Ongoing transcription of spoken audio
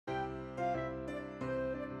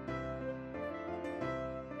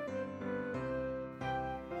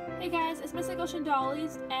Hey guys, it's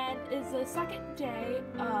MysticOceanDollies, and it's the second day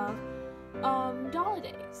of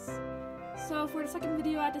Dollidays. So for the second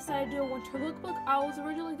video, I decided to do a winter lookbook. I was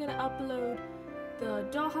originally going to upload the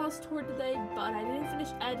dollhouse tour today, but I didn't finish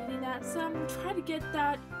editing that, so I'm going to try to get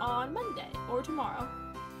that on Monday or tomorrow.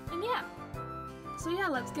 And yeah, so yeah,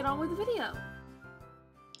 let's get on with the video.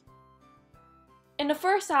 In the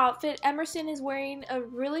first outfit, Emerson is wearing a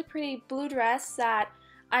really pretty blue dress that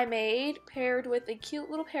I made, paired with a cute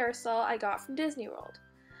little parasol I got from Disney World.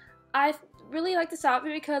 I really like this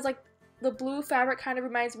outfit because the blue fabric kind of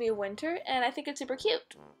reminds me of winter, and I think it's super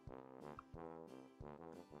cute.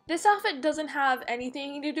 This outfit doesn't have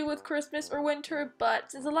anything to do with Christmas or winter,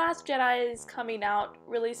 but since The Last Jedi is coming out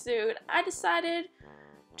really soon, I decided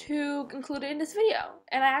to include it in this video,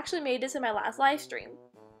 and I actually made this in my last live stream.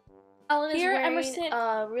 Here, Emerson,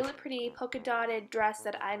 a really pretty polka dotted dress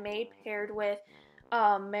that I made, paired with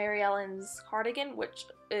Mary Ellen's cardigan, which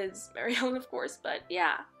is Mary Ellen, of course, but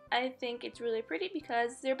yeah, I think it's really pretty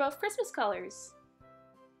because they're both Christmas colors.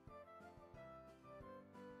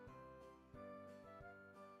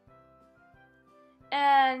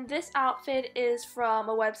 And this outfit is from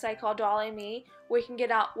a website called Dollidays, where you can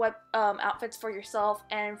get outfits for yourself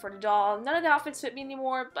and for the doll. None of the outfits fit me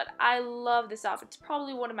anymore, but I love this outfit. It's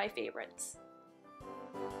probably one of my favorites.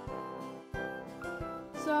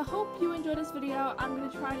 So I hope you enjoyed this video. I'm going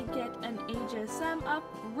to try to get an HSM up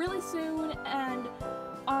really soon and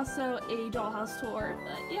also a dollhouse tour.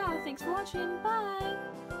 But yeah, thanks for watching. Bye!